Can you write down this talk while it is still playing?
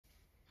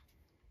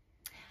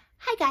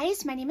Hi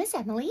guys, my name is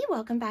Emily.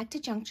 Welcome back to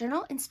Junk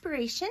Journal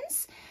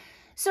Inspirations.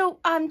 So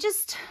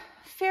just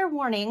fair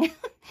warning,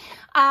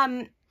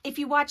 if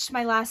you watched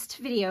my last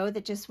video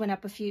that just went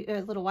up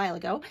a little while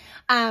ago,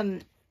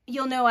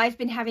 you'll know I've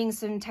been having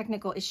some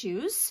technical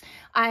issues.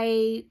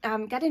 I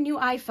got a new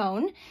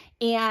iPhone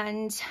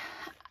and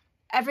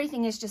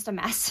everything is just a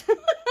mess.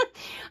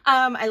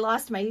 I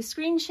lost my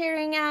screen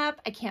sharing app.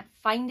 I can't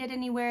find it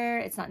anywhere.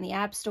 It's not in the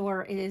App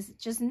Store. It is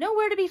just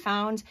nowhere to be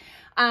found.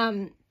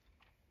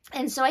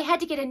 And so I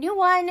had to get a new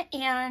one,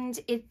 and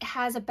it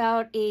has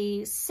about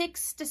a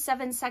 6 to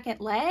 7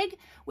 second lag,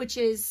 which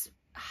is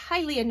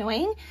highly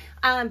annoying.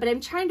 But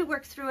I'm trying to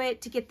work through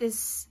it to get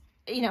this,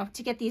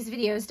 to get these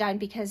videos done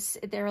because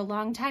they're a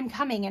long time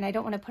coming and I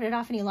don't want to put it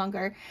off any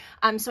longer.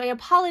 So I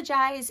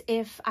apologize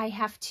if I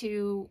have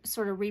to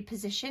sort of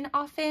reposition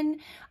often.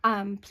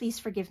 Please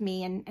forgive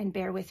me and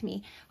bear with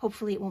me.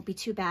 Hopefully it won't be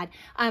too bad.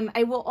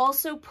 I will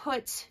also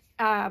put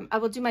I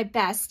will do my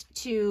best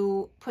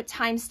to put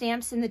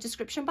timestamps in the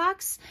description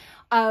box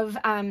of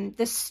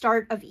the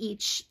start of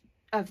each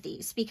of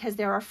these, because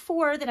there are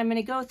 4 that I'm going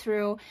to go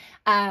through,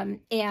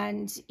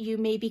 and you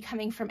may be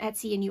coming from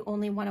Etsy and you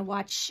only want to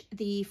watch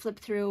the flip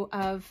through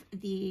of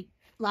the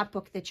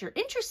Lapbook that you're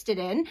interested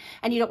in,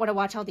 and you don't want to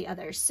watch all the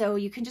others. So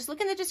you can just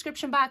look in the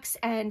description box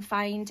and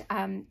find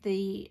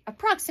the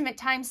approximate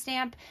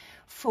timestamp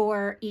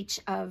for each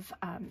of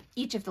the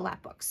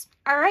Lapbooks.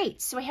 All right,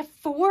 so I have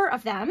 4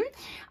 of them,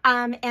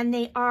 and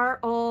they are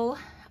all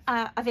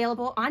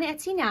available on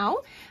Etsy now.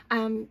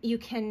 You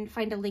can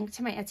find a link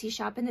to my Etsy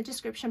shop in the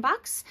description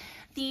box.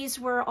 These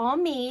were all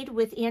made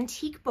with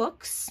antique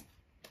books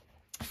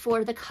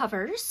for the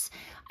covers.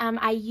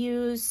 I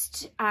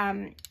used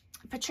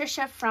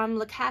Patricia from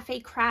Le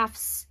Cafe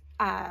Crafts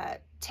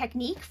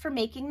technique for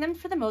making them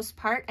for the most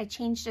part. I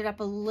changed it up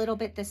a little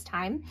bit this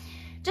time,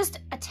 just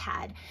a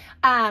tad.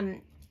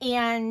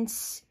 And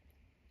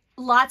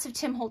lots of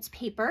Tim Holtz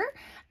paper.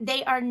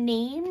 They are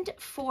named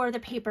for the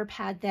paper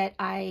pad that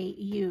I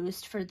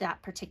used for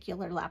that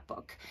particular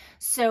Lapbook.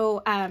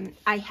 So I'm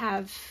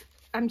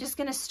just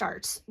going to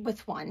start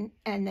with one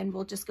and then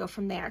we'll just go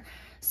from there.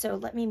 So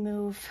let me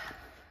move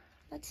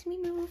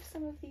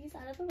some of these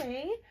out of the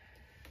way.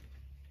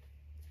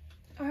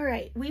 All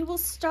right, we will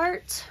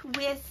start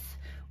with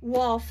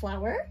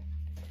Wallflower.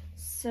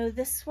 So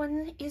this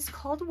one is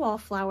called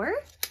Wallflower.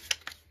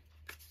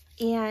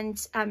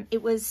 And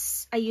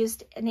I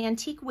used an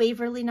antique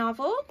Waverley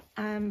novel,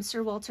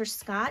 Sir Walter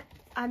Scott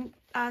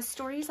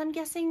stories, I'm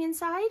guessing,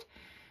 inside.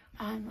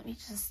 Let me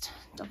just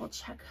double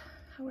check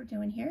how we're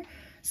doing here.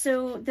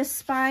 So the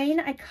spine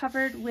I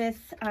covered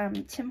with I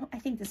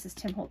think this is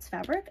Tim Holtz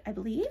fabric, I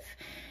believe.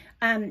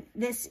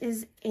 This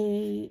is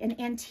an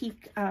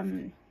antique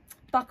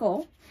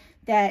buckle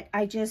that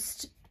I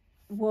just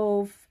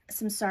wove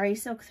some sari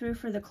silk through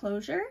for the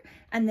closure,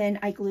 and then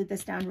I glued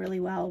this down really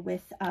well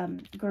with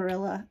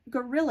Gorilla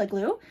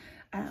Glue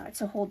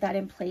to hold that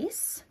in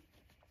place.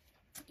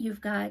 You've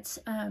got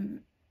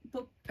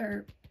book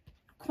or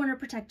corner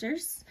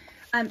protectors.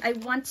 I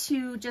want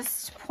to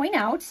just point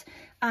out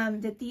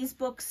that these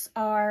books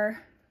are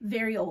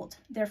very old.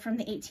 They're from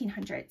the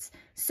 1800s,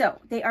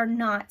 so they are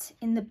not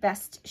in the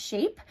best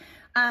shape.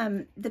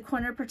 The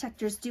corner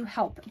protectors do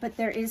help, but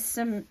there is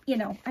some,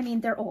 I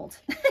mean, they're old.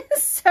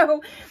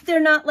 So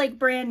they're not like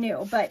brand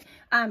new, but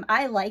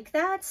I like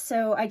that.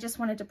 So I just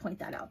wanted to point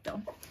that out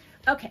though.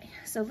 Okay,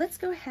 so let's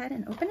go ahead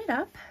and open it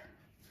up.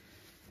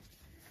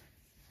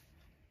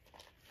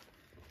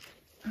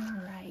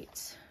 All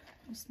right,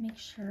 just make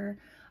sure.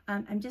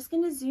 I'm just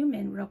going to zoom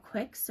in real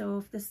quick. So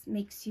if this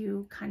makes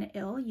you kind of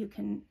ill, you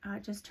can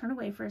just turn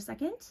away for a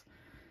second.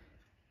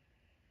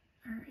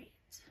 All right.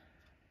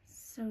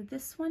 So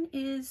this one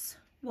is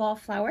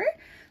Wallflower,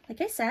 like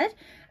I said,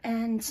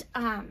 and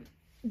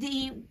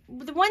the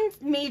one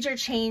major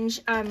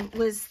change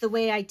was the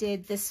way I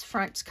did this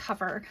front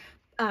cover.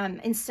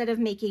 Instead of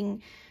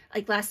making,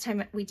 like last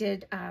time we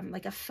did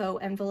like a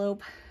faux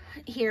envelope,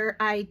 here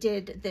I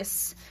did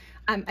this.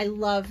 I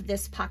love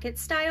this pocket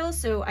style,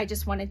 so I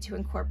just wanted to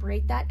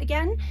incorporate that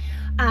again.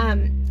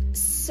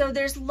 So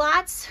there's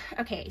lots.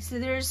 Okay, so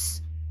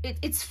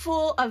it's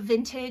full of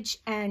vintage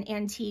and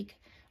antique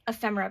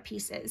ephemera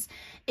pieces.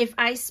 If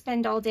I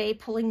spend all day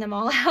pulling them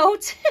all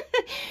out,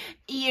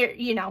 you're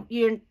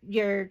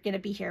gonna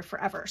be here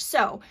forever.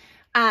 So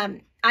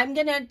I'm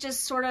gonna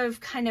just sort of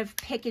kind of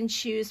pick and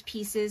choose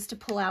pieces to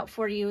pull out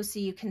for you so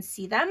you can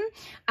see them.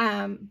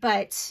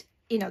 But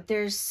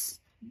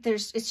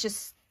it's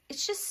just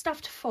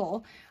stuffed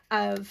full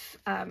of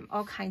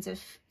all kinds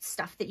of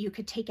stuff that you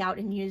could take out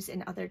and use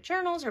in other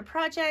journals or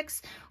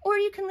projects, or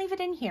you can leave it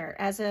in here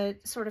as a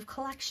sort of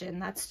collection.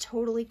 That's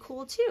totally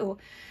cool too.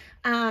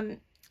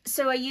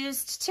 So I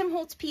used Tim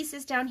Holtz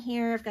pieces down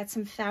here. I've got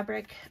some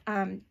fabric,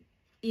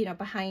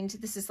 behind.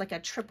 This is like a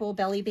triple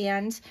belly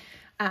band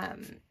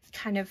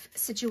kind of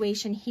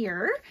situation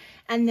here.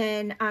 And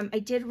then I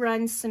did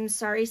run some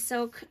sari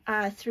silk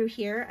through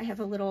here. I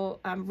have a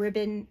little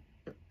ribbon,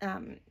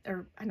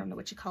 or I don't know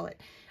what you call it.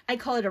 I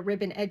call it a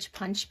ribbon edge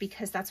punch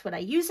because that's what I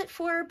use it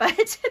for,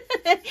 but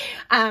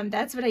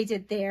that's what I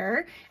did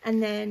there.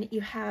 And then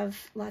you have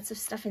lots of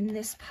stuff in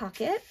this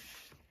pocket.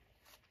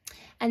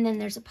 And then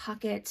there's a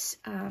pocket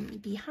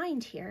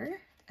behind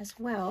here as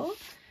well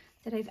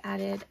that I've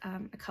added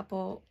a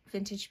couple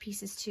vintage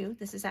pieces to.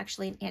 This is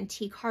actually an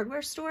antique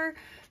hardware store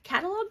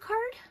catalog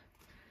card.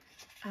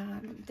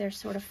 They're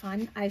sort of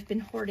fun. I've been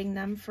hoarding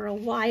them for a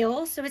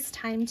while, so it's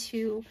time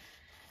to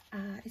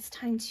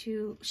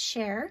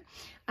share.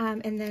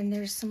 And then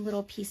there's some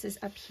little pieces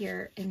up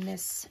here in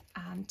this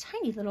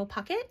tiny little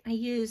pocket. I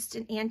used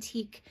an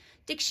antique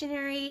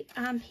dictionary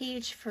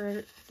page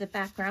for the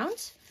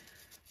background.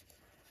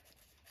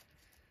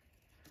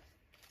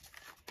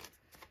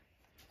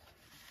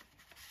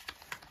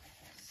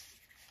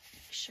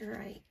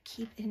 Sure I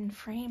keep in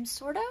frame,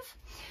 sort of.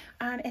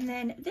 And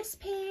then this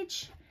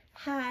page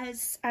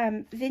has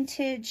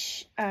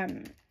vintage,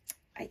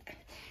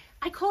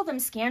 I call them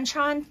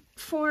Scantron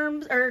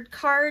forms or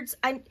cards.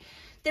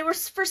 They were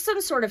for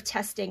some sort of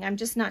testing. I'm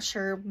just not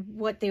sure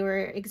what they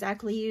were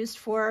exactly used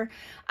for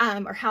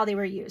or how they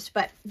were used,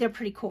 but they're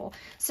pretty cool.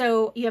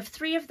 So you have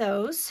 3 of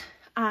those.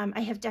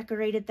 I have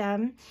decorated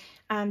them.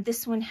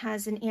 This one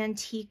has an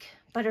antique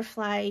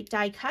butterfly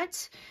die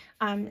cut.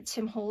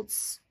 Tim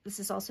Holtz, this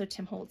is also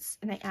Tim Holtz,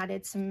 and I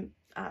added some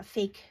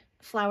fake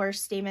flower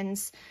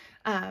stamens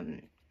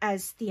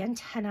as the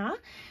antenna.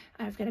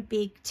 I've got a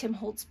big Tim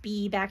Holtz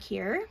bee back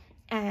here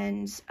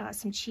and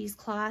some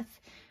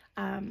cheesecloth.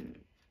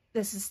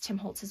 This is Tim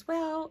Holtz as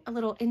well. A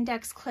little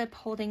index clip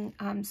holding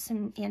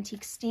some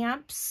antique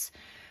stamps.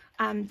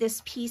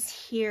 This piece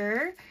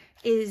here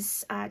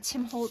is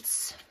Tim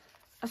Holtz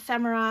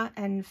ephemera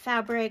and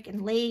fabric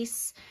and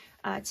lace.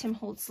 Tim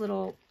Holtz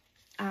little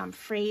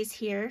phrase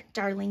here,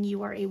 "Darling,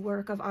 you are a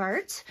work of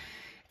art."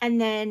 And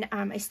then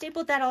I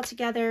stapled that all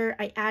together.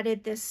 I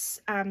added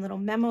this little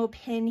memo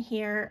pin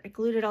here. I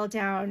glued it all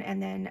down,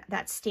 and then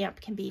that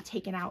stamp can be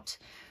taken out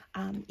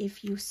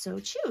if you so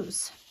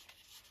choose.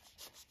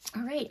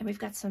 All right, and we've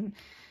got some,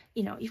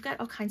 you know, you've got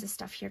all kinds of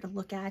stuff here to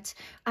look at.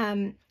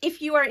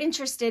 If you are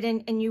interested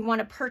and you want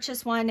to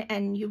purchase one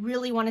and you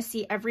really want to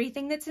see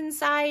everything that's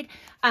inside,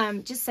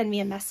 just send me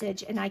a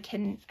message and I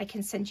can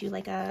send you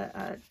like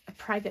a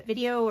private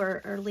video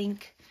or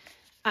link,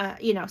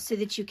 you know, so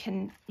that you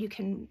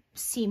can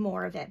see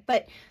more of it.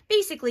 But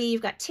basically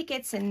you've got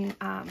tickets and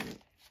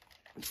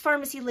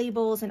pharmacy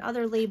labels and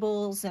other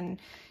labels and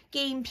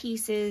game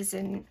pieces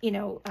and, you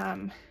know,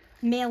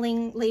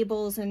 mailing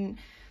labels, and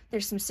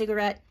there's some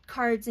cigarette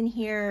cards in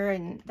here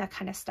and that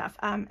kind of stuff.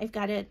 I've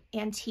got an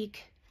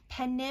antique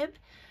pen nib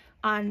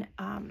on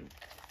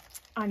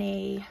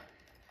a,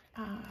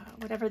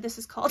 whatever this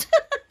is called,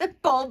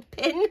 bulb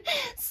pin,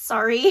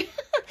 sorry.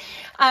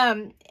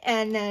 And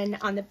then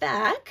on the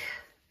back,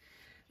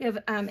 we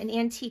have an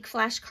antique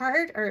flash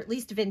card, or at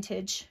least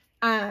vintage.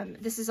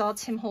 This is all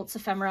Tim Holtz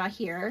ephemera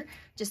here,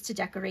 just to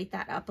decorate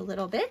that up a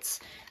little bit.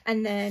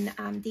 And then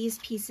these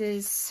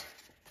pieces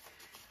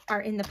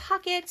are in the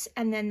pocket,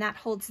 and then that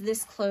holds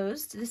this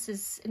closed. This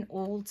is an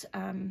old,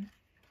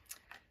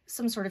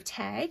 some sort of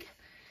tag.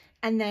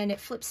 And then it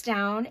flips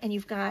down and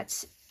you've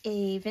got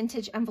a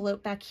vintage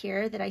envelope back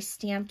here that I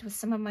stamped with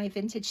some of my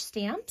vintage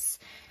stamps.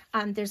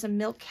 There's a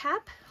milk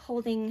cap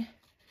holding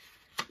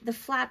the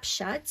flap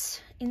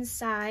shut.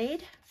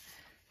 Inside,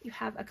 you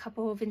have a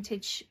couple of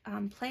vintage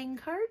playing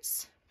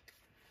cards.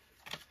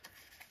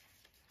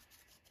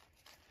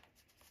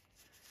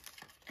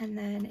 And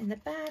then in the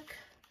back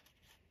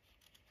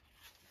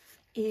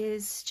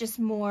is just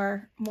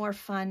more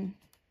fun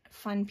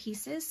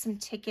pieces, some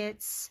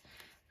tickets.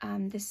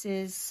 This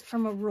is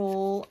from a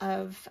roll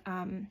of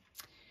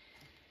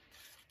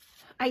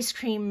ice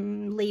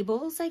cream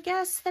labels, I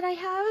guess, that I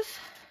have.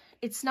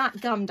 It's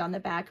not gummed on the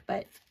back,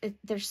 but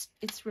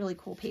it's really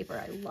cool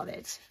paper. I love it.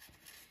 It's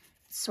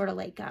sort of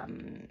like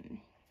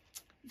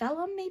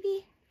vellum,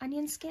 maybe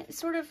onion skin,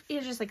 sort of.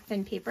 It's just like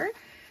thin paper.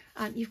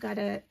 You've got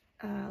a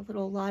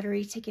little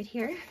lottery ticket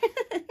here.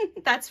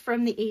 That's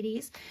from the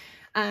 80s.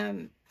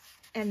 And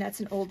that's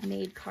an Old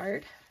Maid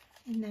card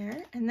in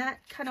there. And that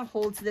kind of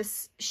holds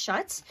this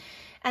shut.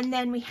 And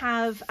then we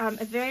have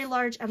a very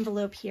large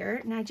envelope here.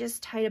 And I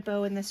just tied a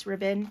bow in this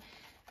ribbon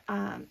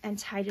and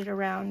tied it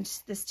around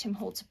this Tim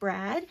Holtz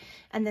brad.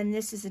 And then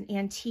this is an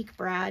antique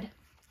brad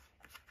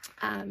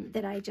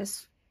that I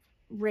just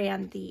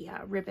ran the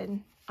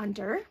ribbon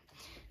under.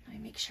 Let me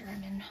make sure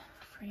I'm in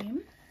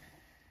frame.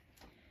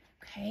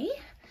 Okay.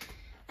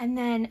 And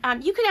then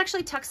you could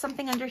actually tuck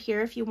something under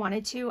here if you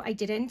wanted to. I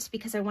didn't,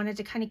 because I wanted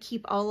to kind of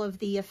keep all of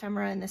the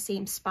ephemera in the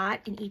same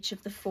spot in each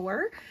of the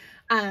 4.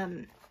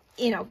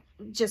 You know,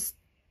 just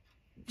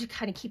to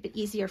kind of keep it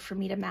easier for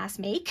me to mass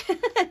make.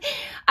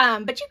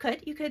 But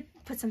you could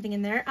put something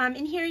in there.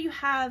 In here you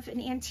have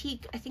an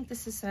antique, I think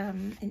this is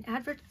an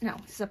advert, no,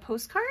 this is a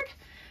postcard.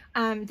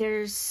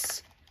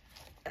 There's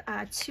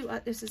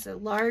this is a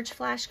large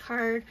flash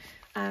card.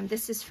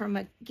 This is from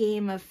a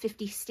game of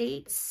 50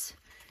 states.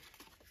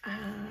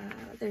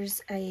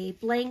 There's a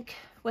blank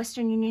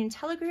Western Union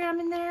telegram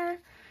in there.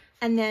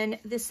 And then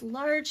this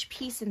large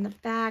piece in the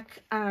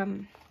back,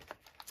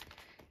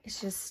 it's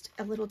just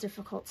a little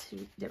difficult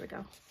to, there we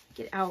go,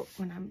 get out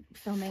when I'm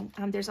filming.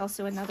 There's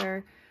also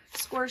another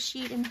score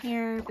sheet in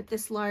here, but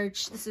this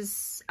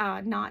is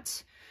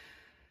not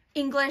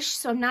English,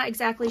 so I'm not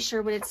exactly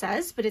sure what it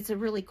says, but it's a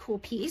really cool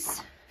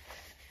piece.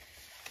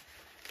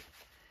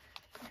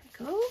 There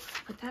we go,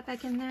 put that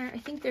back in there. I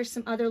think there's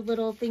some other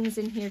little things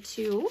in here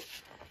too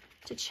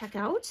to check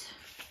out.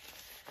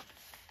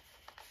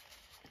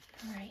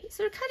 All right,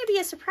 so it'll kind of be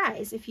a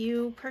surprise if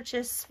you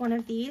purchase one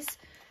of these.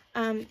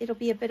 It'll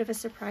be a bit of a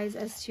surprise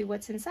as to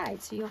what's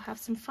inside, so you'll have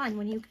some fun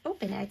when you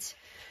open it.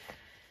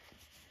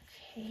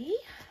 Okay,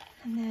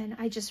 and then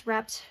I just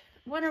wrapped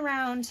one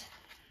around.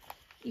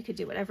 You could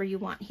do whatever you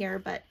want here,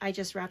 but I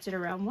just wrapped it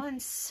around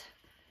once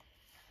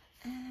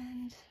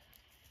and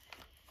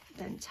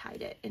then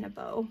tied it in a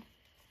bow.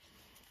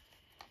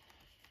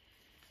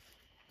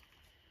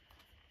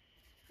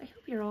 I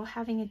hope you're all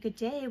having a good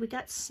day. We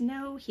got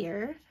snow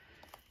here.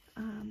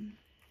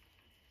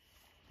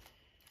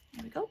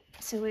 There we go.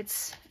 So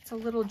it's a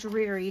little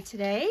dreary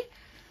today.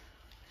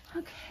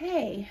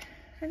 Okay,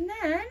 and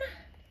then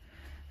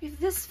we have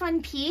this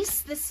fun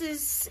piece. This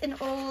is an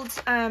old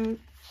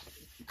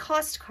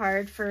cost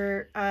card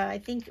for I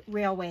think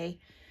railway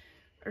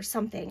or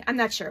something. I'm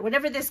not sure.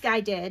 Whatever this guy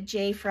did,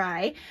 J.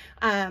 Fry.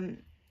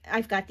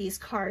 I've got these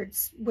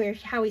cards where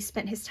how he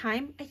spent his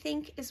time, I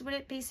think, is what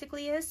it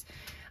basically is.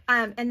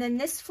 And then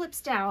this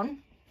flips down.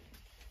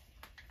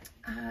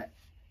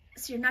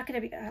 So you're not going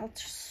to be, I'll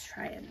just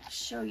try and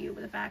show you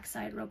the back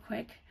side real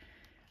quick.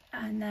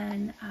 And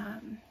then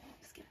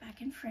let's get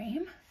back in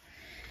frame.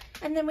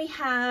 And then we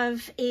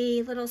have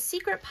a little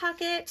secret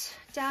pocket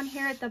down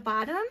here at the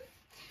bottom.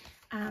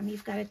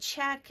 You've got a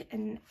check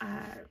and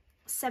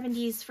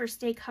 70s first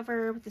day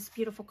cover with this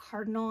beautiful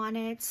cardinal on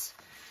it.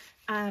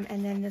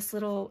 And then this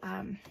little,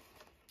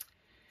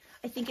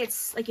 I think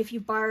it's like if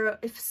you borrow,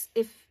 if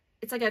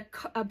it's like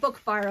a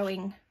book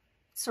borrowing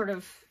sort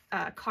of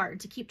card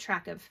to keep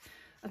track of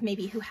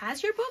maybe who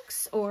has your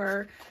books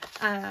or,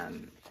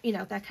 you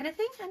know, that kind of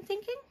thing, I'm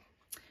thinking.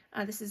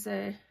 This is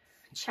a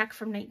check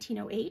from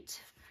 1908.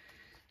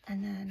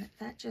 And then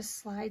that just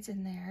slides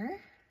in there.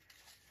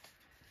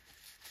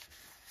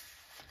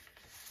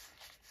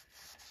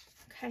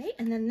 Okay,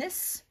 and then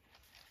this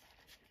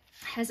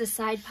has a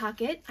side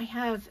pocket. I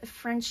have a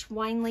French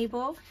wine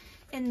label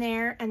in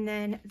there, and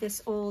then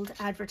this old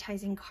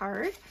advertising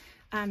card.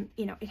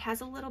 You know, it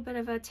has a little bit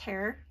of a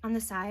tear on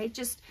the side.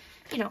 Just,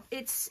 you know,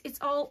 it's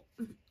all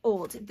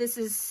old. This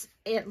is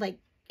like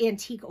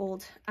antique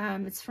old.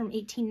 It's from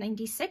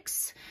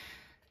 1896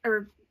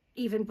 or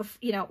even before,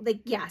 you know,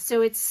 like, yeah,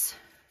 so it's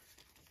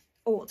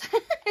old.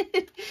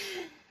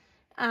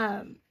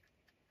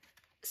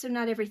 So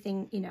not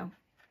everything, you know,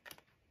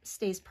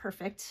 stays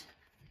perfect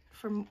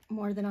for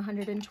more than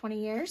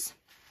 120 years.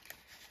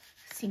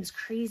 Seems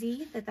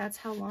crazy that that's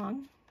how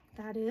long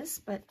that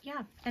is, but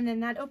yeah. And then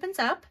that opens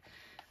up.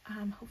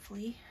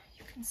 Hopefully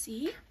you can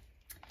see.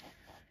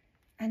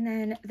 And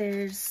then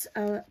there's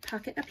a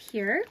pocket up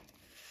here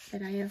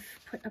that I have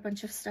put a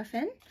bunch of stuff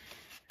in.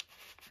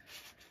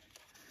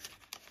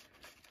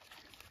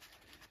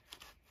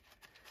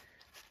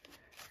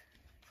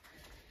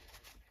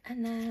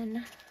 And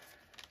then,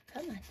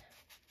 come on,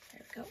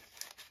 there we go.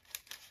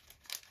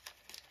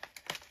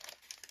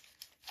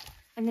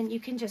 And then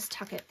you can just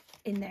tuck it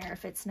in there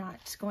if it's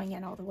not going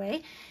in all the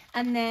way.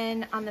 And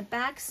then on the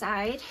back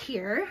side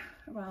here,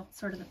 well,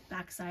 sort of the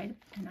back side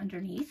and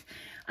underneath,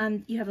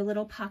 you have a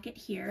little pocket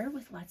here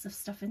with lots of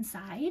stuff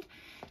inside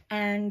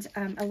and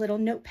a little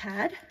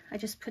notepad. I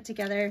just put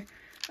together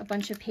a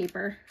bunch of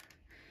paper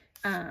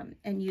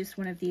and used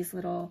one of these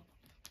little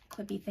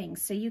clippy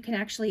things. So you can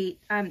actually,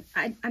 I'm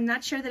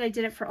not sure that I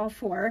did it for all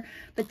four,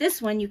 but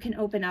this one you can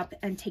open up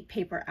and take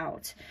paper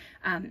out.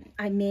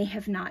 I may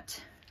have not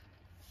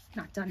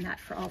done that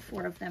for all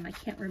four of them. I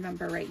can't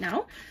remember right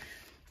now.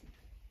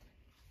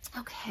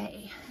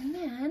 Okay, and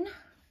then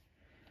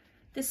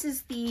this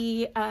is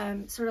the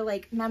sort of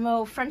like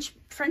memo French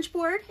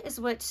board is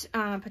what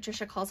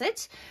Patricia calls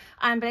it.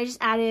 But I just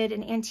added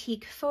an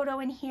antique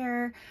photo in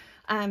here,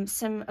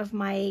 some of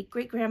my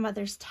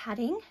great-grandmother's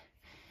tatting.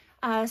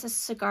 It's a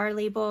cigar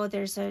label.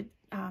 There's a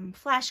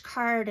flash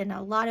card and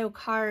a lotto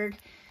card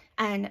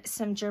and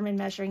some German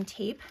measuring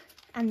tape.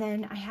 And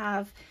then I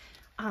have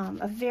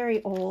a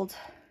very old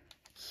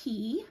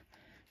key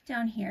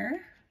down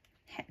here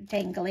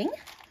dangling.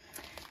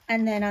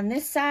 And then on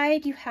this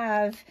side you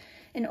have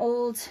an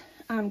old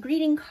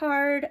greeting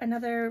card,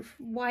 another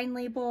wine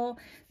label.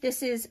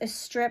 This is a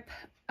strip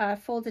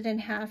folded in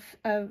half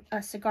of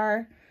a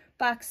cigar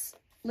box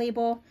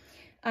label,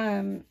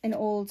 an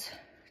old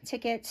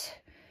ticket,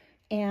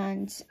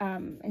 and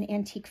an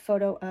antique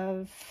photo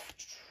of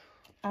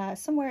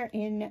somewhere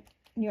in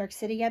New York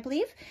City, I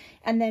believe.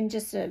 And then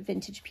just a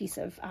vintage piece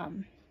of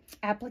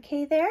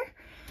applique there.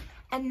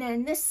 And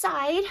then this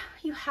side,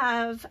 you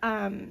have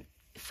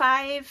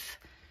 5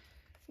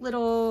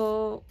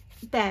 little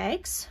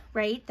bags,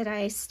 right, that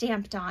I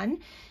stamped on.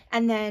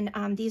 And then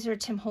these are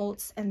Tim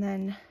Holtz. And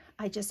then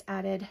I just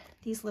added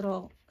these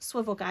little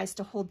swivel guys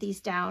to hold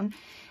these down,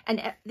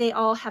 and they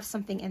all have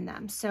something in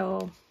them.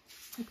 So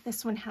like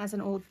this one has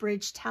an old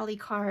bridge tally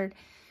card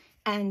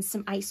and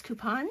some ice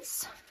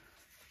coupons.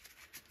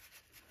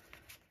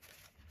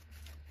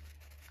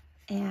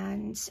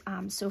 And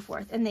so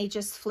forth. And they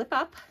just flip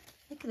up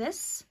like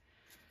this,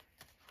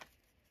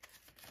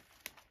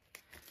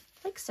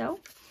 like so.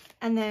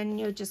 And then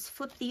you'll just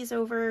flip these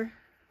over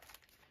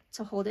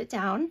to hold it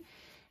down.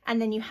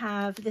 And then you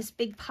have this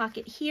big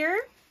pocket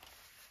here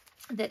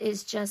that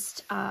is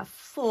just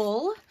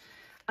full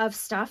of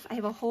stuff. I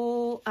have a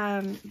whole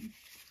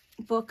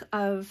book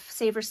of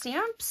saver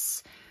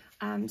stamps,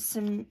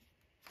 some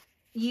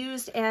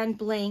used and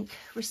blank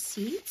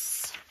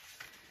receipts.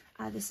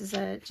 This is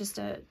just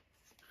a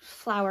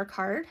flower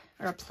card,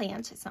 or a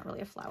plant. It's not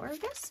really a flower, I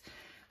guess.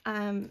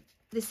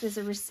 This is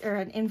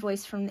an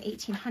invoice from the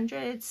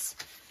 1800s,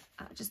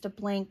 just a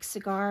blank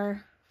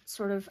cigar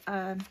sort of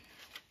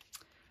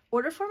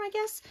order form, I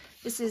guess.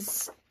 This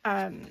is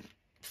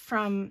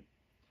from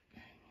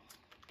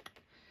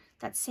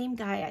that same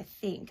guy, I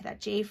think,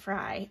 that J.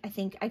 Fry. I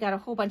think I got a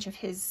whole bunch of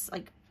his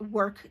like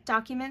work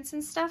documents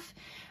and stuff,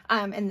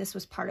 and this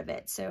was part of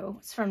it. So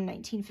it's from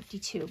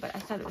 1952, but I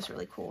thought it was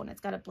really cool, and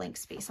it's got a blank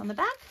space on the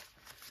back.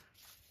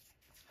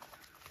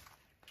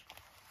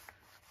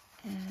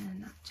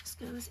 And that just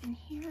goes in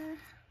here.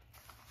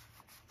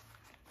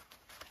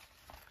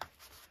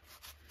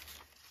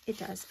 It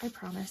does, I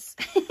promise.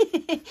 You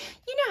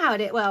know how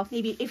it is. Well,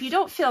 maybe if you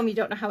don't film, you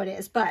don't know how it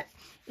is, but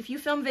if you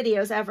film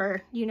videos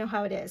ever, you know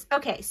how it is.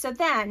 Okay, so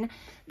then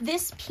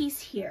this piece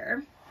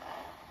here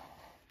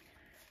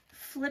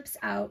flips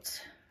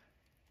out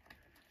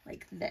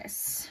like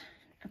this,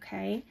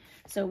 okay?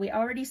 So we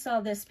already saw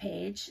this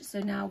page,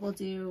 so now we'll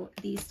do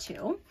these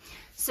two.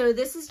 So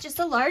this is just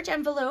a large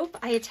envelope.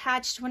 I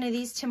attached one of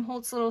these Tim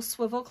Holtz little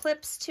swivel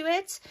clips to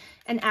it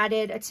and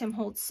added a Tim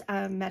Holtz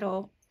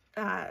metal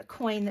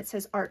coin that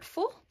says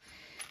Artful.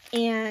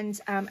 And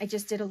I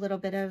just did a little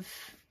bit of,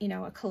 you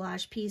know, a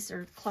collage piece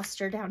or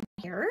cluster down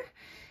here.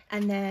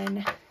 And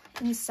then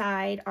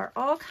inside are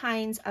all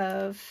kinds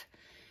of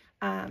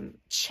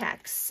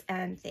checks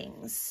and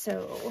things.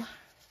 So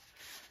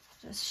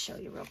I'll just show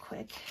you real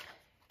quick.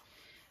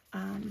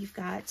 You've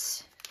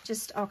got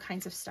just all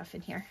kinds of stuff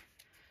in here.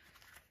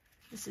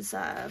 This is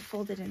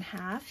folded in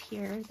half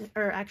here,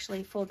 or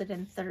actually folded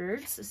in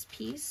thirds, this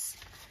piece.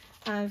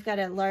 I've got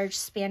a large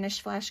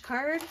Spanish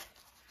flashcard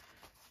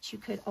that you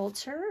could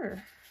alter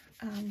or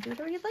do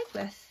whatever you'd like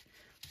with.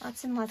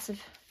 Lots and lots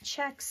of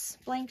checks,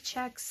 blank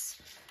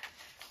checks.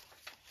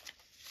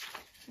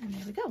 And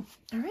there we go.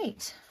 All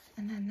right.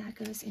 And then that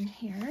goes in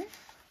here.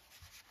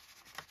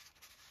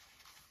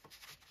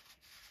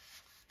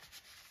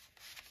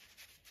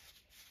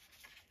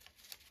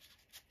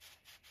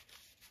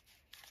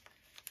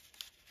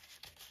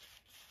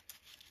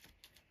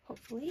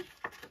 Hopefully.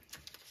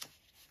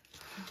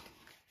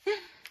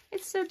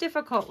 It's so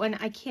difficult when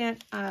I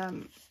can't,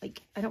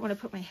 like, I don't want to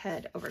put my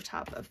head over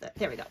top of the,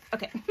 there we go.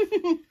 Okay.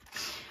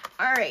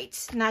 All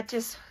right. And that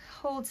just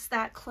holds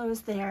that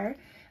closed there.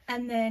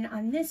 And then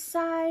on this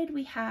side,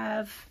 we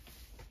have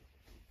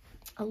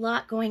a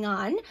lot going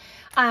on.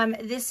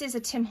 This is a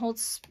Tim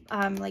Holtz,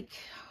 like,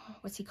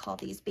 what's he called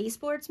these?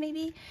 Baseboards,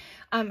 maybe?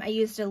 I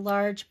used a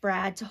large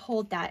brad to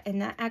hold that,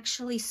 and that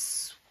actually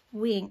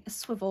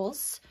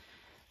swivels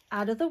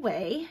out of the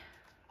way.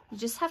 You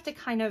just have to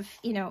kind of,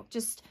 you know,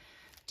 just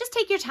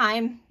take your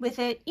time with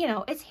it. You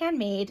know, it's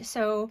handmade,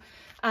 so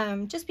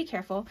just be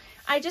careful.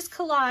 I just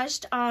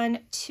collaged on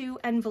 2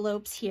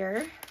 envelopes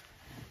here.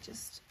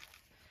 Just,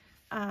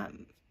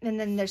 and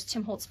then there's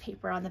Tim Holtz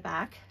paper on the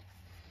back.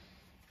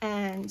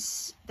 And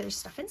there's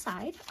stuff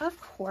inside, of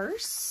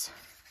course.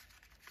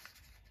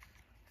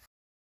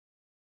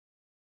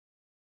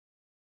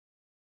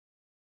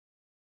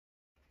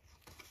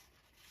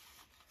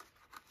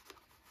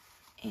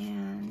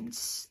 And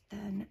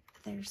then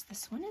there's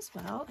this one as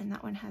well, and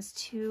that one has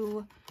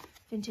 2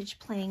 vintage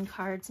playing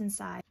cards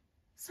inside.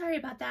 Sorry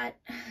about that.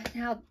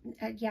 Now,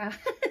 yeah,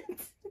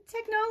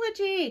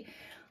 technology.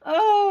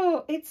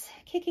 Oh, it's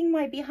kicking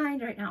my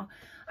behind right now.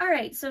 All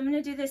right, so I'm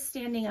going to do this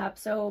standing up,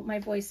 so my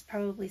voice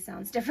probably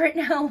sounds different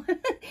now.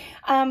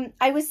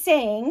 I was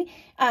saying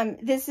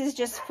this is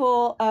just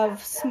full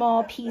of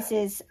small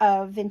pieces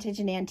of vintage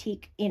and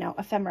antique, you know,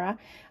 ephemera.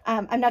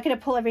 I'm not going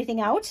to pull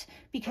everything out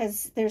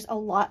because there's a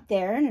lot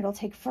there and it'll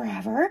take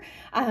forever.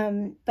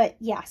 But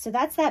yeah, so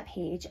that's that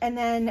page. And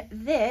then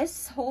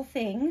this whole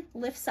thing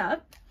lifts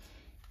up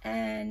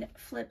and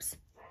flips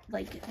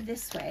like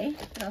this way,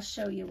 but I'll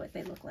show you what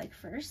they look like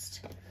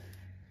first.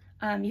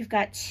 You've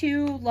got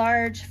 2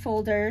 large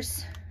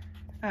folders,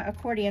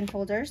 accordion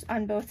folders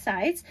on both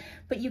sides,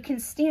 but you can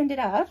stand it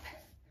up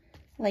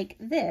like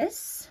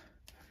this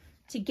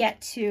to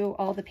get to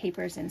all the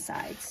papers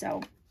inside.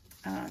 So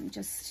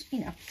just,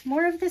 you know,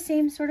 more of the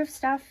same sort of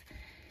stuff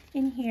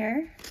in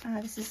here.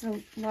 This is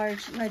a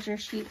large ledger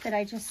sheet that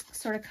I just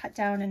sort of cut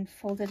down and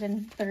folded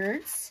in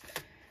thirds.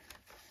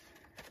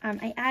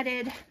 I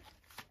added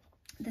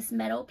this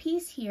metal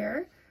piece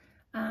here.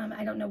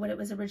 I don't know what it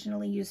was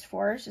originally used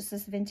for. It's just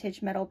this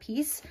vintage metal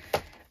piece.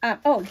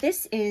 Oh,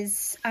 this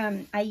is,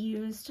 I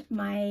used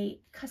my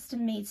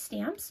custom made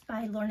stamps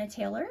by Lorna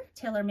Taylor,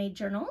 Tailor Made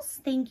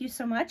Journals. Thank you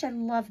so much. I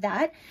love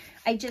that.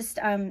 I just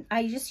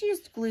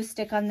used glue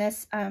stick on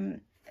this,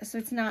 so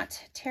it's not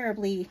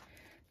terribly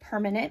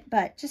permanent,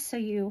 but just so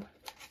you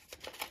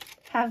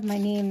have my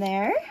name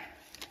there.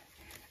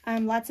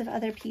 Lots of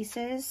other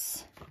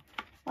pieces,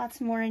 lots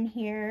more in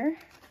here.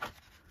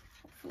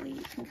 Hopefully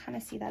you can kind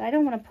of see that. I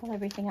don't want to pull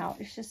everything out.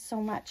 There's just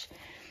so much.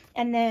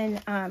 And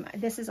then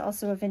this is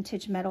also a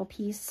vintage metal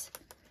piece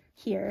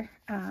here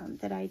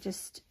that I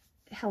just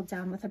held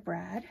down with a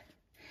brad.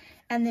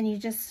 And then you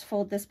just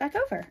fold this back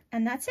over,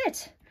 and that's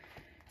it.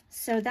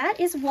 So that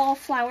is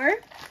Wallflower.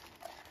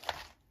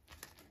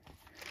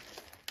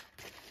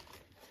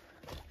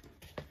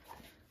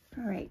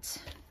 All right,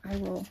 I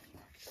will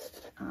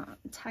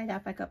tie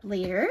that back up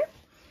later.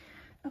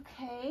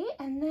 Okay,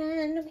 and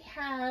then we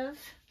have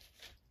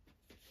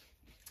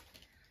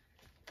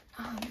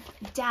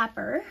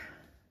Dapper.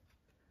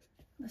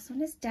 This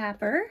one is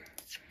Dapper,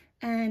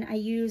 and I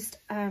used,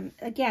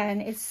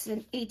 again, it's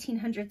an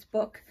 1800s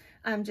book,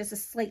 just a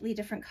slightly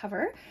different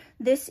cover.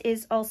 This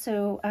is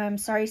also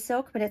sari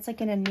silk, but it's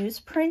like in a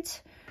newsprint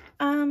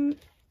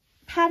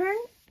pattern.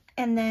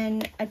 And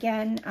then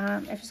again,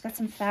 I've just got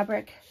some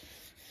fabric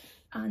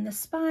on the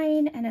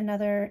spine and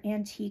another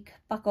antique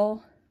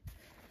buckle.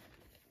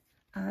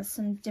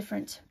 Some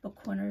different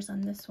book corners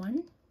on this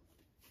one.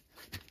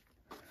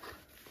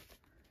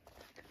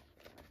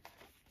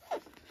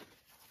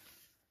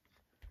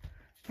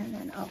 And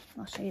then, oh,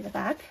 I'll show you the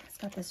back. It's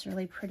got this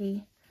really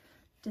pretty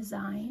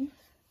design.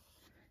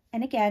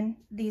 And again,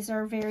 these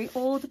are very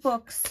old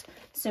books,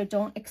 so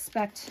don't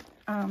expect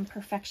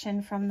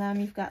perfection from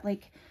them. You've got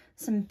like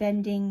some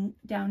bending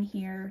down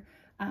here.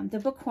 The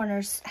book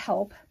corners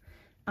help,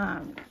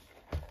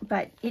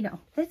 but you know,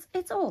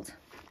 it's old.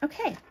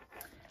 Okay,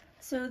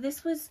 so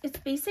it's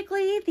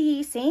basically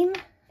the same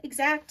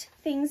exact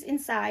things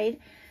inside.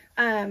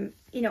 You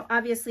know,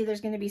 obviously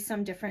there's going to be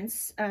some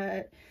difference,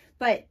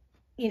 but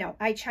you know,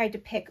 I tried to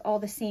pick all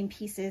the same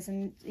pieces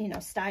and, you know,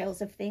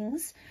 styles of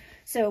things.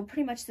 So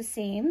pretty much the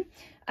same.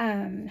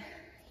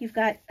 You've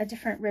got a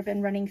different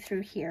ribbon running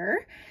through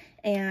here,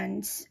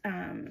 and,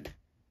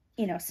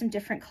 you know, some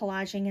different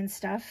collaging and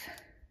stuff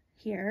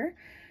here.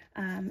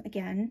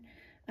 Again,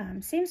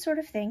 same sort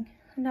of thing.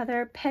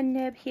 Another pen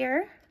nib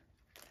here.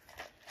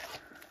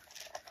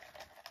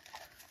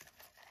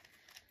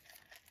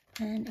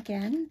 And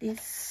again,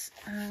 this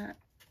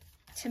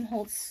Tim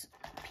Holtz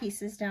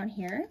pieces down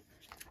here.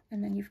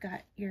 And then you've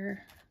got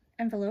your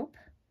envelope.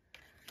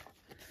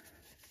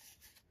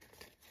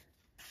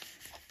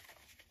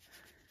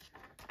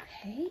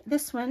 Okay,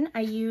 this one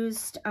I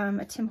used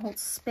a Tim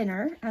Holtz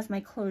spinner as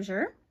my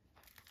closure.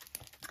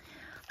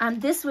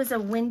 This was a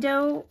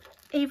window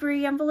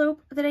Avery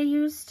envelope that I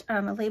used,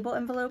 a label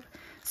envelope.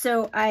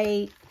 So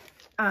I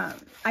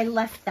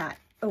left that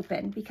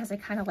open because I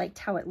kind of liked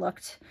how it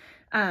looked.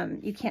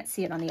 You can't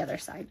see it on the other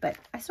side, but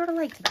I sort of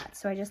liked that,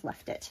 so I just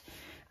left it.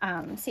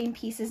 Same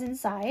pieces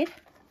inside.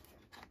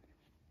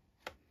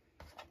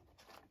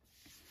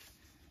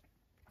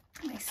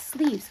 My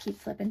sleeves keep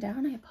flipping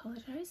down. I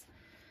apologize.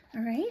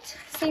 All right,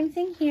 same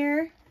thing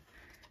here,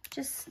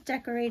 just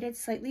decorated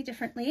slightly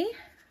differently.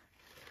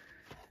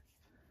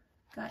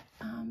 Got,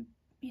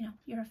 you know,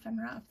 your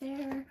ephemera up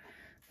there,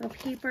 little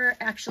paper.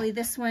 Actually,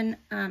 this one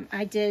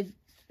I did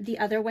the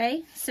other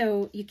way,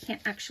 so you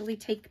can't actually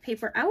take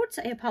paper out.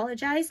 I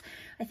apologize.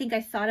 I think I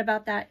thought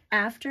about that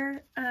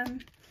after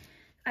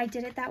I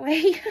did it that way.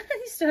 You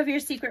still have your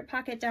secret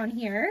pocket down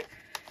here.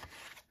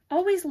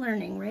 Always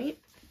learning, right?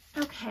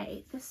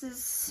 Okay, this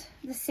is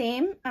the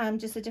same,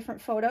 just a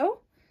different photo.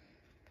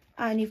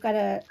 And you've got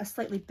a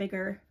slightly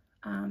bigger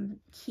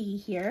key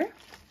here.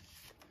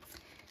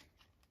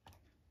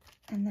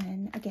 And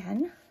then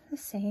again, the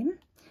same.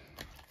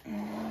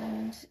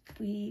 And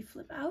we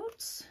flip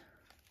out.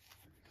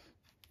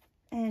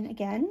 And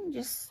again,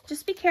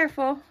 just be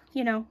careful,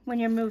 you know, when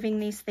you're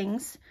moving these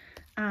things.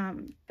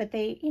 But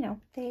they, you know,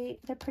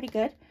 they're pretty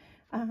good.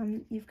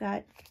 You've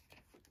got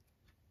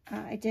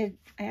I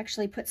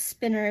actually put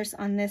spinners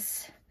on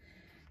this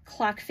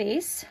clock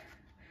face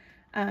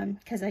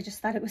because I just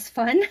thought it was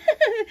fun.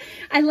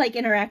 I like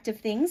interactive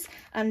things.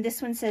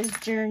 This one says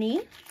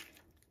Journey.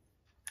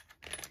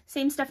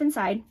 Same stuff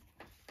inside.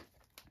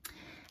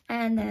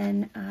 And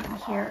then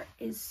here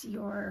is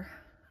your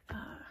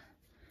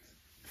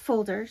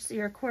folders,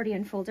 your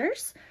accordion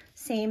folders.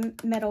 Same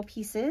metal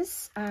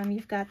pieces.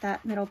 You've got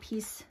that metal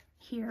piece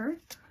here.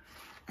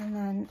 And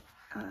then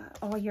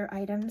all your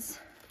items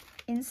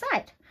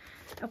inside.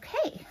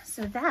 Okay,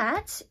 so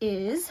that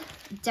is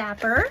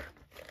Dapper.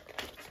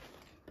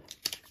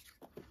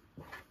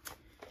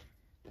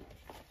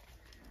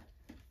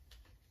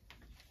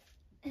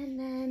 And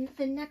then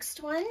the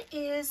next one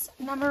is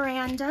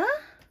Memoranda.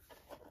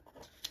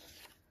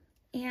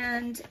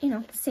 And, you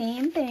know,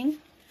 same thing.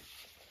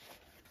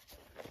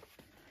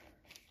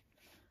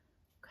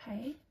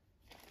 Okay.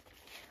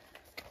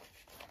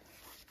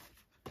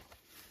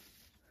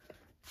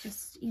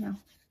 Just, you know,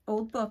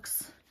 old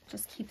books.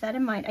 just keep that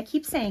in mind. I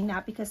keep saying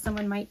that because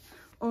someone might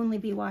only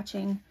be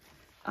watching,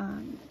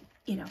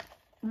 you know,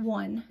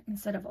 one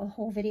instead of a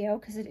whole video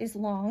because it is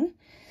long.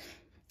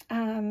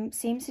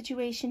 Same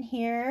situation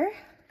here.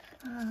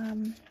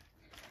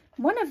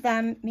 One of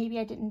them, maybe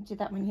I didn't do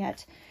that one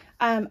yet.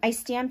 I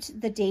stamped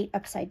the date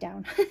upside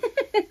down.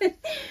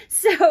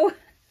 So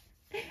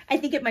I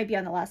think it might be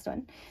on the last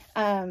one.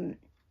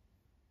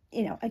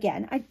 You know,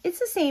 again, it's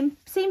the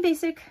same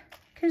basic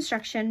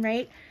construction,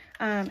 right?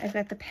 I've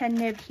got the pen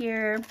nib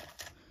here.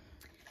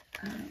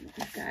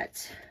 You've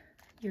got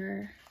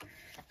your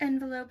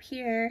envelope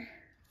here,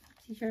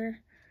 your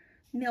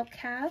milk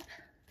cap.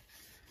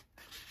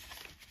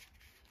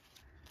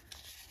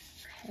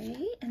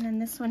 Okay, and then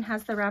this one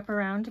has the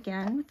wraparound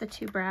again with the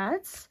two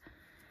brads.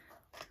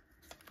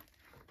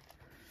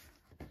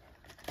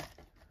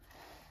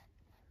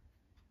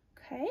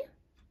 Okay.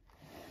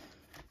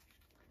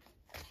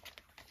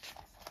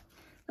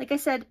 Like I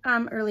said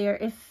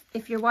earlier,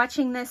 if you're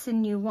watching this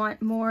and you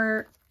want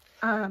more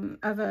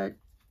of a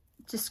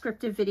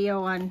descriptive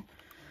video on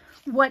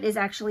what is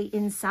actually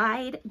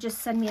inside, just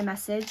send me a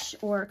message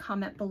or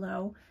comment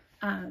below.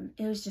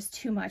 It was just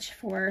too much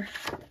for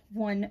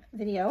one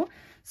video.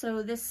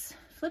 So this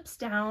flips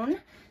down.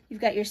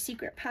 You've got your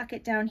secret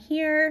pocket down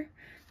here.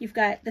 You've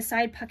got the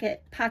side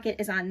pocket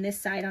is on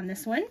this side on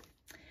this one.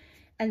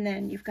 And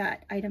then you've got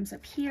items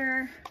up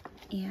here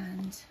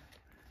and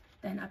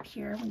then up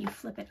here when you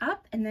flip it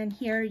up. And then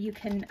here you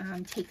can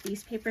take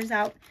these papers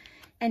out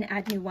and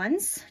add new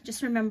ones.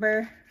 Just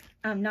remember,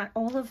 not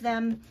all of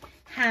them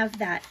have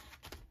that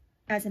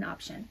as an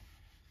option.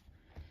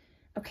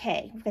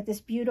 Okay, we've got this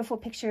beautiful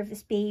picture of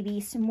this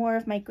baby, some more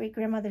of my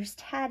great-grandmother's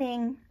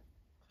tatting,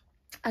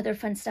 other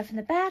fun stuff in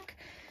the back,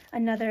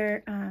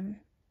 another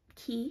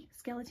key,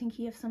 skeleton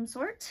key of some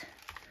sort.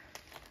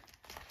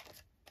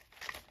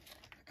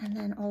 And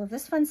then all of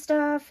this fun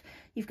stuff.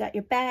 You've got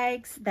your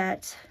bags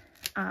that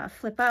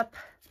flip up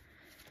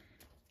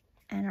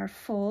and are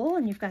full,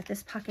 and you've got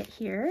this pocket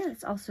here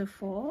that's also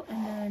full,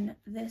 and then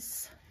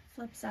this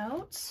flips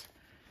out.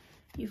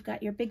 You've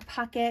got your big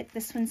pocket.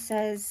 This one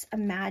says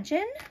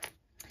Imagine.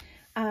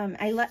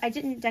 I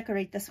didn't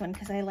decorate this one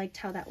because I liked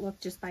how that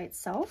looked just by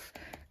itself.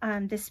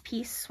 This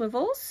piece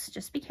swivels,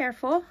 just be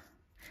careful.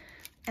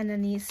 And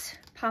then these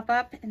pop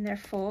up and they're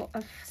full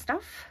of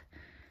stuff.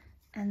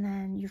 And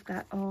then you've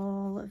got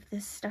all of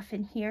this stuff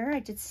in here. I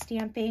did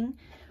stamping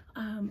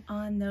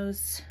on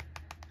those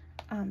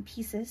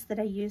pieces that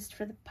I used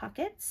for the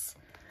pockets.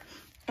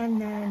 And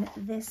then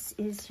this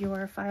is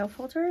your file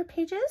folder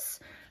pages.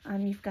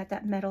 You've got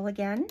that metal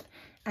again.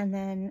 And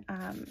then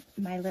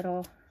my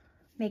little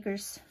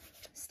maker's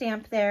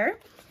stamp there.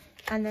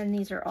 And then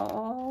these are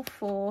all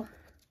full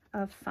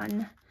of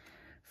fun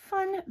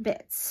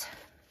bits.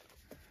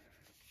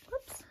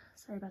 Whoops,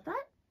 sorry about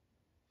that.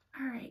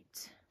 All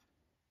right.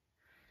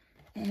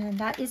 And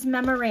that is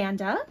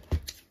Memoranda.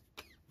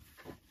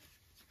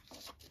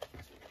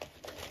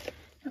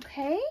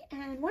 Okay,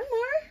 and one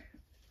more.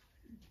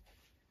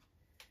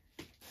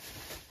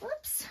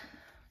 Whoops.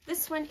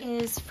 This one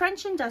is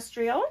French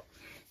Industrial,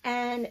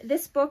 and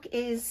this book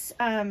is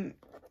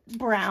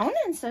brown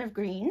instead of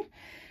green.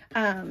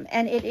 And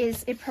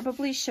it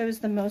probably shows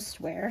the most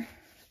wear,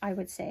 I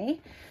would say.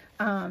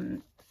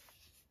 You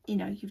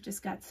know,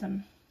 you've got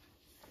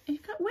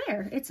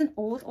wear. It's an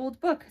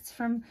old book. It's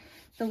from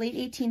the late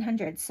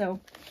 1800s. So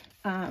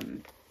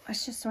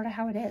that's just sort of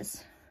how it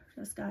is.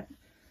 Just got,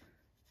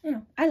 you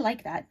know, I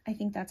like that. I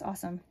think that's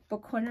awesome.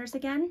 Book corners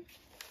again.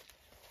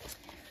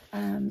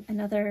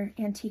 Another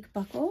antique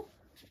buckle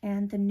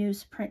and the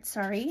newsprint,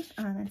 sorry,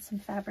 and some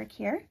fabric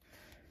here.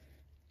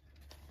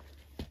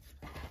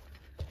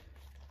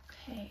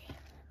 Okay.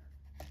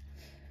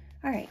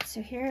 All right,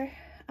 so here,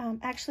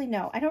 actually,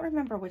 no, I don't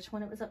remember which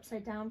one it was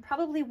upside down.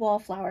 Probably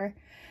Wallflower.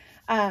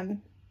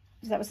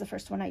 That was the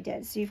first one I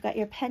did. So you've got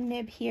your pen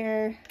nib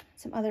here,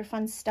 some other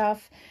fun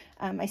stuff.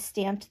 I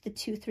stamped the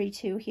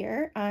 232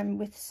 here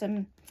with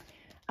some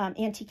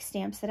antique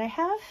stamps that I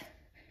have.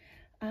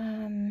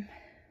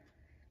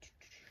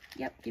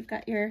 Yep, you've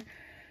got your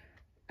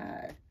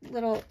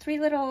three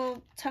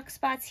little tuck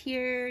spots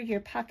here, your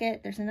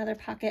pocket, there's another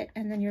pocket,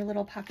 and then your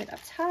little pocket up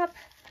top.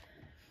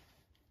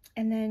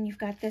 And then you've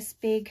got this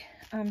big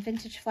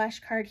vintage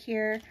flashcard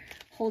here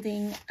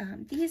holding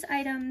these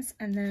items,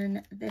 and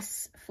then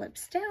this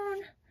flips down,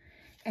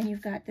 and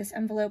you've got this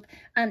envelope.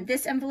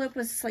 This envelope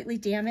was slightly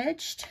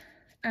damaged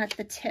at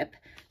the tip,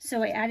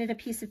 so I added a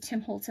piece of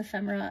Tim Holtz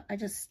ephemera. I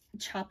just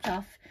chopped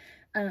off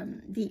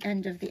the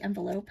end of the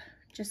envelope,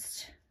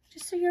 just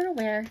so you're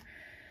aware.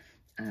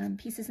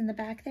 Pieces in the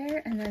back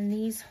there, and then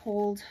these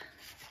hold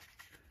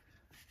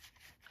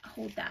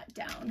that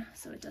down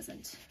so it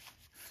doesn't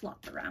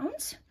flop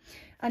around.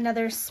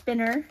 Another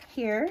spinner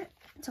here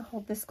to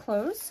hold this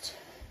closed.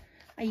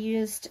 I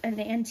used an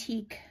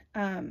antique,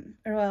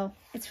 well,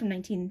 it's from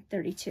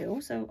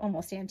 1932, so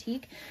almost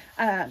antique,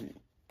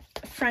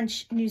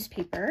 French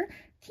newspaper.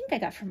 I think I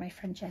got from my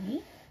friend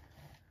Jenny.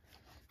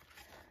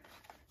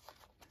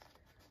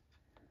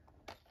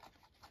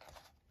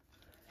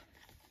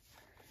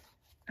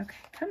 Okay,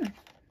 come on.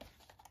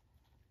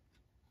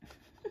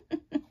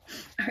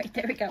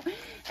 There we go.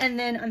 And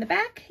then on the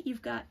back,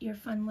 you've got your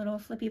fun little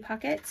flippy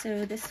pocket.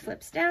 So this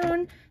flips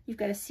down. You've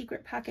got a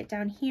secret pocket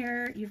down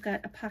here. You've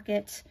got a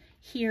pocket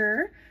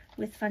here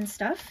with fun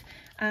stuff.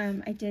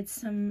 I did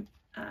some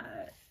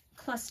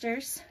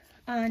clusters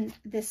on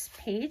this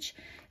page,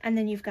 and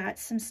then you've got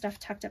some stuff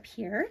tucked up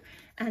here,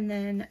 and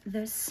then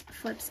this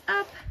flips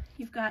up.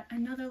 You've got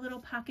another little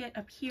pocket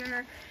up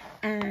here,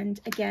 and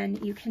again,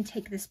 you can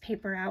take this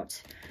paper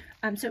out.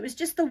 So it was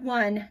just the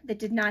one that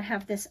did not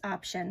have this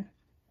option.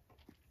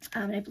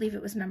 And I believe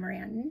it was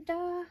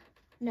Memoranda.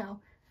 No,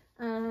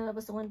 it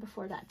was the one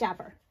before that,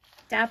 Dapper.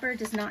 Dapper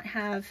does not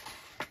have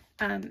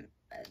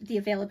the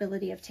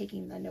availability of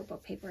taking the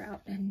notebook paper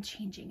out and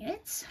changing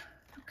it.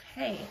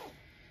 Okay.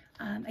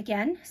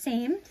 Again,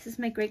 same. This is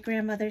my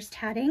great-grandmother's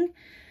tatting,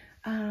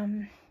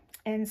 and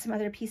some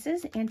other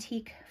pieces.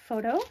 Antique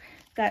photo.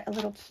 Got a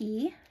little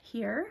key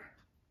here.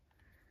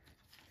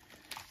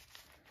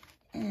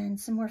 And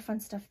some more fun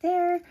stuff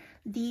there.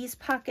 These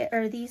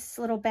these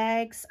little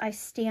bags I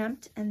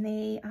stamped, and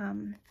they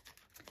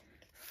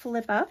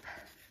flip up,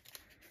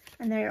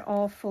 and they're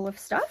all full of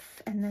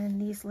stuff. And then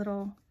these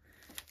little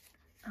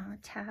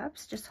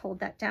tabs just hold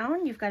that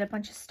down. You've got a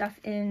bunch of stuff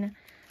in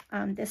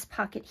this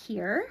pocket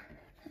here,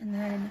 and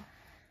then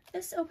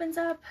this opens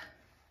up,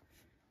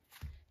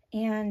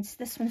 and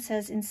this one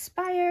says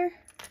inspire,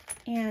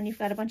 and you've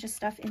got a bunch of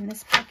stuff in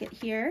this pocket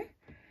here.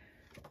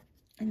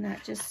 And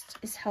that just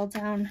is held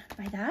down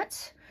by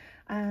that.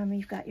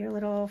 You've got your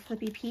little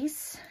flippy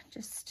piece.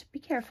 Just be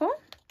careful.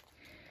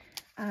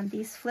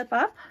 These flip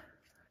up,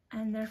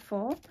 and they're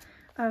full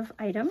of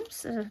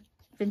items,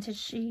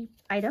 vintage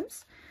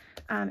items.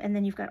 And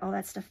then you've got all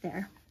that stuff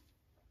there.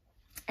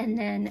 And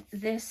then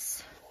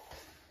this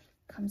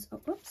comes, oh,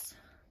 oops,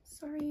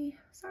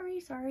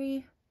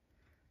 sorry.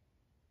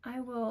 I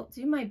will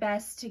do my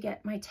best to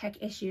get my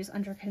tech issues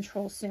under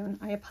control soon.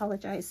 I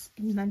apologize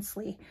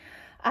immensely.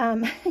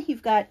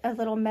 You've got a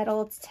little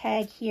metal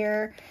tag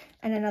here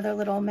and another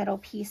little metal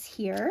piece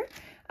here.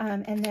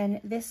 And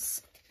then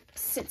this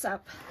sits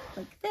up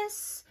like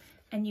this,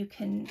 and you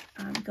can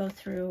go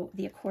through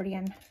the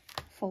accordion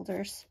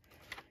folders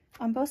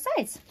on both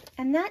sides.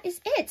 And that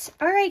is it.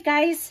 All right,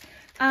 guys,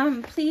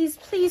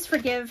 please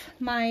forgive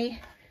my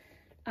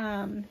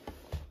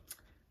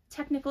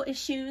technical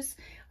issues.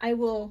 I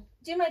will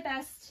do my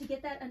best to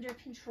get that under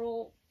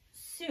control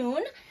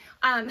soon.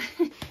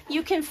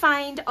 You can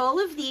find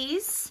all of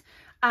these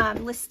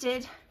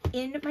listed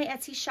in my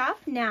Etsy shop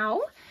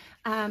now,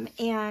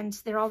 and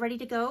they're all ready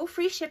to go.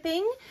 Free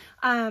shipping.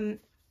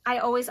 I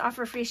always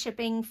offer free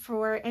shipping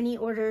for any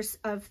orders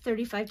of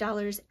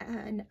 $35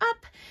 and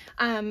up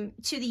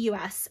to the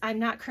US. I'm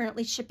not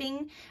currently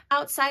shipping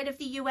outside of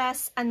the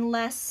US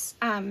unless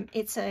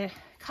it's a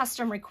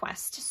custom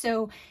request.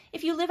 So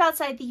if you live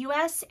outside the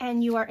US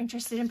and you are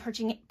interested in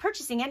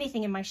purchasing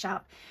anything in my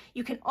shop,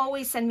 you can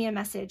always send me a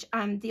message.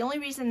 The only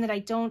reason that I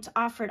don't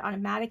offer it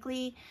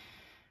automatically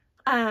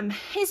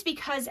is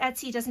because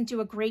Etsy doesn't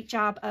do a great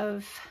job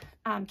of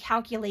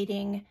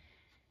calculating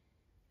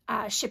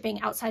shipping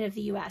outside of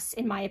the US,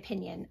 in my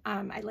opinion.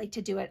 I like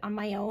to do it on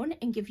my own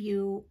and give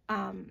you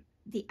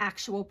the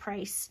actual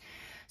price.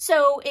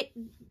 So it,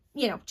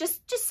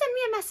 just send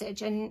me a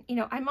message, and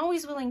I'm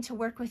always willing to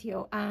work with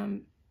you.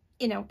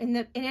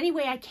 In any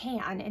way I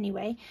can,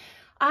 anyway.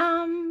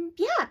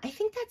 Yeah, I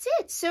think that's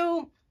it.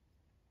 So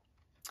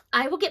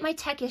I will get my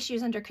tech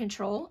issues under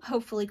control,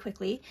 hopefully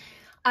quickly,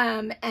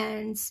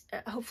 and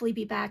hopefully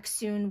be back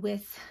soon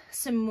with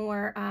some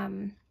more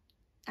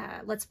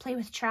Let's Play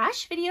with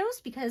Trash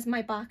videos, because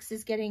my box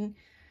is getting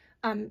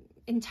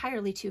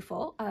entirely too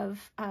full of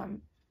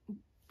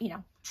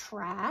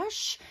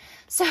trash.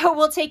 So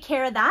we'll take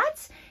care of that.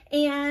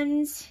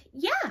 And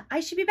yeah, I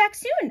should be back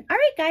soon. All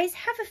right, guys,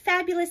 have a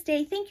fabulous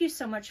day. Thank you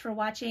so much for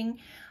watching.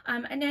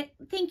 And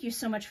thank you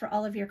so much for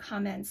all of your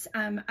comments.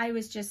 I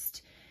was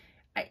just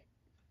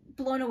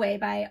blown away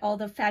by all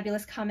the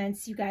fabulous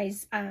comments you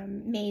guys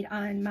made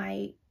on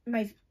my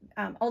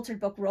altered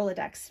book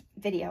Rolodex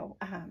video,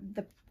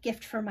 the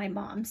gift for my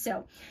mom.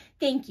 So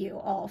thank you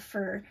all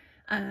for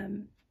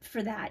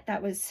that.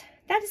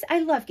 I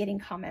love getting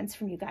comments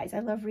from you guys. I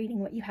love reading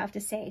what you have to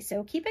say.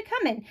 So keep it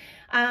coming.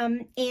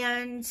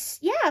 And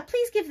yeah,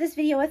 please give this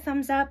video a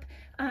thumbs up.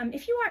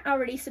 If you aren't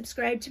already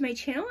subscribed to my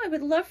channel, I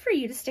would love for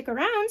you to stick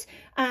around.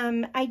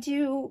 I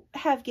do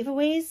have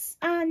giveaways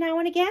now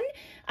and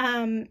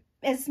again.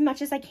 As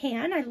much as I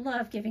can. I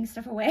love giving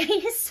stuff away.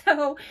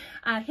 So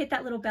hit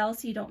that little bell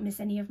so you don't miss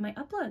any of my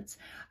uploads.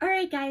 All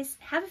right, guys,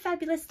 have a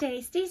fabulous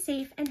day. Stay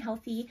safe and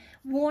healthy.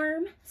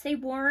 Warm. Stay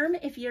warm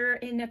if you're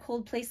in a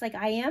cold place like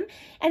I am.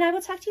 And I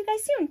will talk to you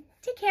guys soon.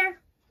 Take care.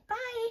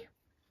 Bye.